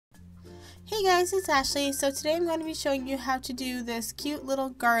Hey guys, it's Ashley. So today I'm going to be showing you how to do this cute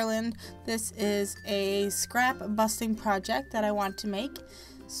little garland. This is a scrap busting project that I want to make.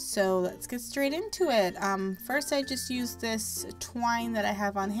 So let's get straight into it. First I just use this twine that I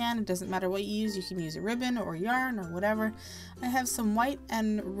have on hand. It doesn't matter what you use. You can use a ribbon or yarn or whatever. I have some white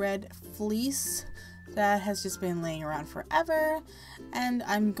and red fleece that has just been laying around forever. And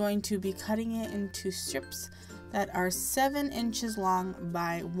I'm going to be cutting it into strips that are 7 inches long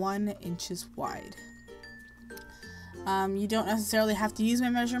by 1 inch wide. You don't necessarily have to use my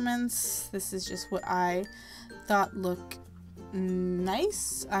measurements. This is just what I thought looked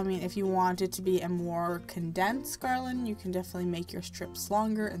nice. I mean, if you want it to be a more condensed garland, you can definitely make your strips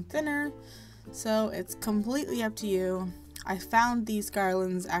longer and thinner. So it's completely up to you. I found these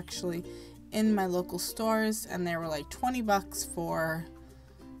garlands actually in my local stores and they were like 20 bucks for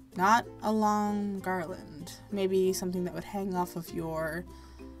not a long garland, maybe something that would hang off of your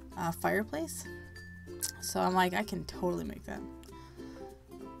fireplace. So I'm like, I can totally make that.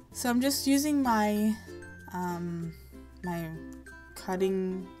 So I'm just using my my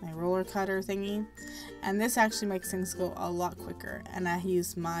roller cutter thingy, and this actually makes things go a lot quicker. And I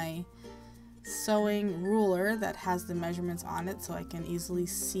use my sewing ruler that has the measurements on it, so I can easily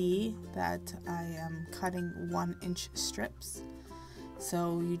see that I am cutting 1 inch strips.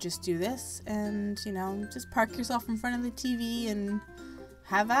 So you just do this and, you know, just park yourself in front of the TV and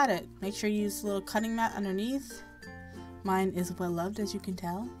have at it. Make sure you use a little cutting mat underneath. Mine is well loved, as you can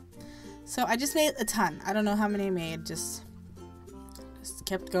tell. So I just made a ton. I don't know how many I made. Just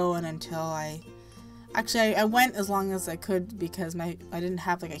kept going until I went as long as I could because I didn't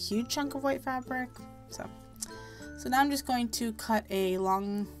have like a huge chunk of white fabric. So now I'm just going to cut a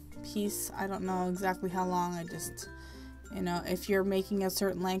long piece. I don't know exactly how long. I just, you know, if you're making a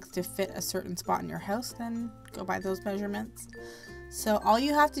certain length to fit a certain spot in your house, then go by those measurements. So all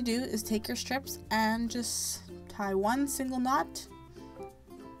you have to do is take your strips and just tie one single knot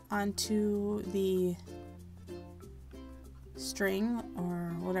onto the string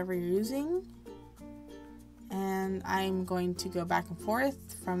or whatever you're using. And I'm going to go back and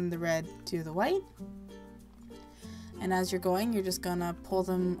forth from the red to the white. And as you're going, you're just gonna pull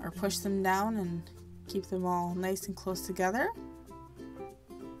them or push them down and keep them all nice and close together.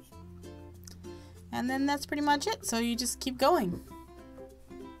 And then that's pretty much it. So you just keep going.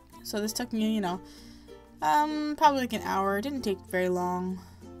 So this took me, you know, probably like an hour. It didn't take very long.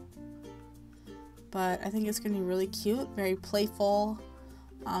 But I think it's going to be really cute, very playful.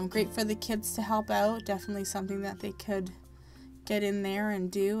 Great for the kids to help out. Definitely something that they could get in there and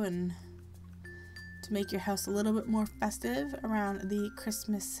do, and to make your house a little bit more festive around the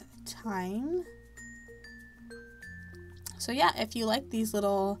Christmas time. So yeah, if you like these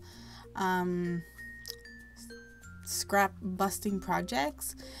little scrap busting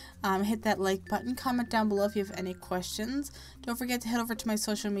projects, hit that like button, comment down below if you have any questions. Don't forget to head over to my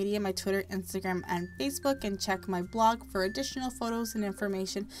social media, my Twitter, Instagram, and Facebook, and check my blog for additional photos and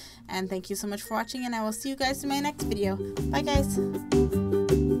information. And thank you so much for watching, and I will see you guys in my next video. Bye guys!